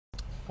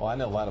Well, I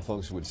know a lot of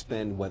folks who would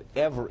spend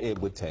whatever it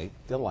would take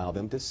to allow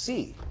them to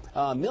see.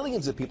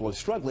 Millions of people are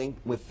struggling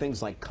with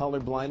things like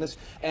color blindness.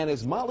 And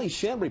as Molly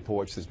Shen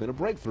reports, there's been a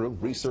breakthrough.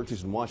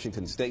 Researchers in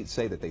Washington state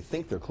say that they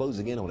think they're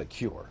closing in on a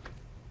cure.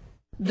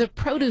 The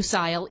produce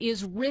aisle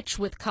is rich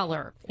with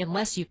color,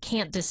 unless you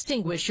can't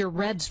distinguish your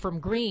reds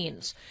from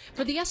greens.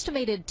 For the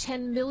estimated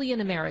 10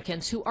 million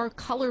Americans who are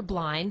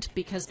colorblind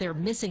because they're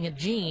missing a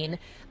gene,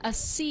 a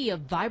sea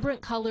of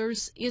vibrant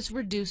colors is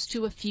reduced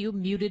to a few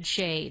muted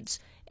shades.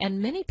 And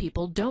many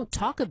people don't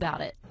talk about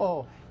it.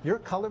 Oh, you're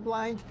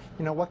colorblind?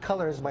 You know, what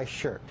color is my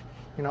shirt?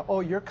 You know, oh,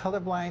 you're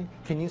colorblind?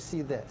 Can you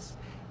see this?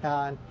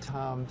 And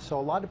so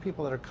a lot of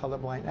people that are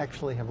colorblind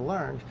actually have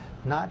learned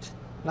not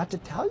to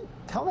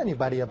tell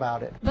anybody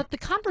about it. But the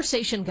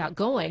conversation got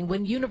going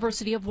when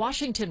University of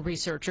Washington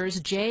researchers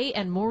Jay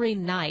and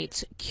Maureen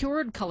Knight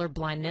cured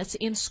colorblindness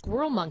in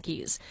squirrel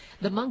monkeys.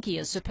 The monkey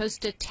is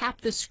supposed to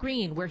tap the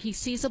screen where he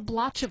sees a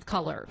blotch of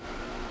color.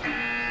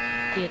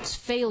 It's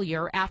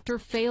failure after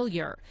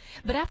failure.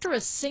 But after a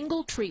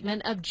single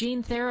treatment of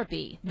gene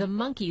therapy, the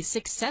monkey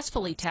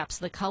successfully taps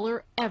the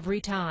color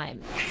every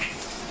time.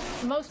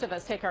 Most of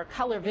us take our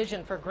color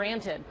vision for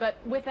granted, but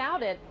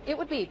without it, it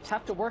would be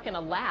tough to work in a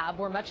lab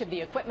where much of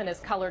the equipment is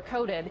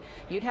color-coded.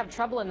 You'd have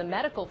trouble in the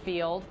medical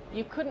field.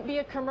 You couldn't be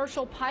a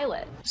commercial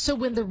pilot. So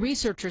when the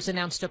researchers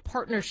announced a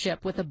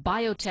partnership with a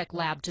biotech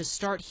lab to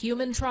start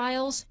human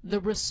trials, the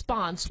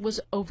response was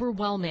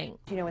overwhelming.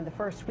 You know, in the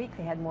first week,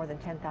 they had more than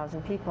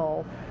 10,000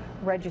 people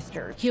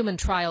registered. Human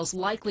trials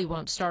likely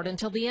won't start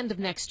until the end of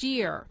next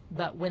year,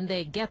 but when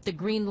they get the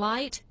green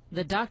light,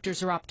 the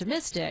doctors are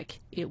optimistic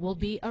it will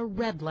be a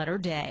red-letter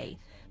day.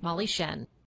 Molly Shen,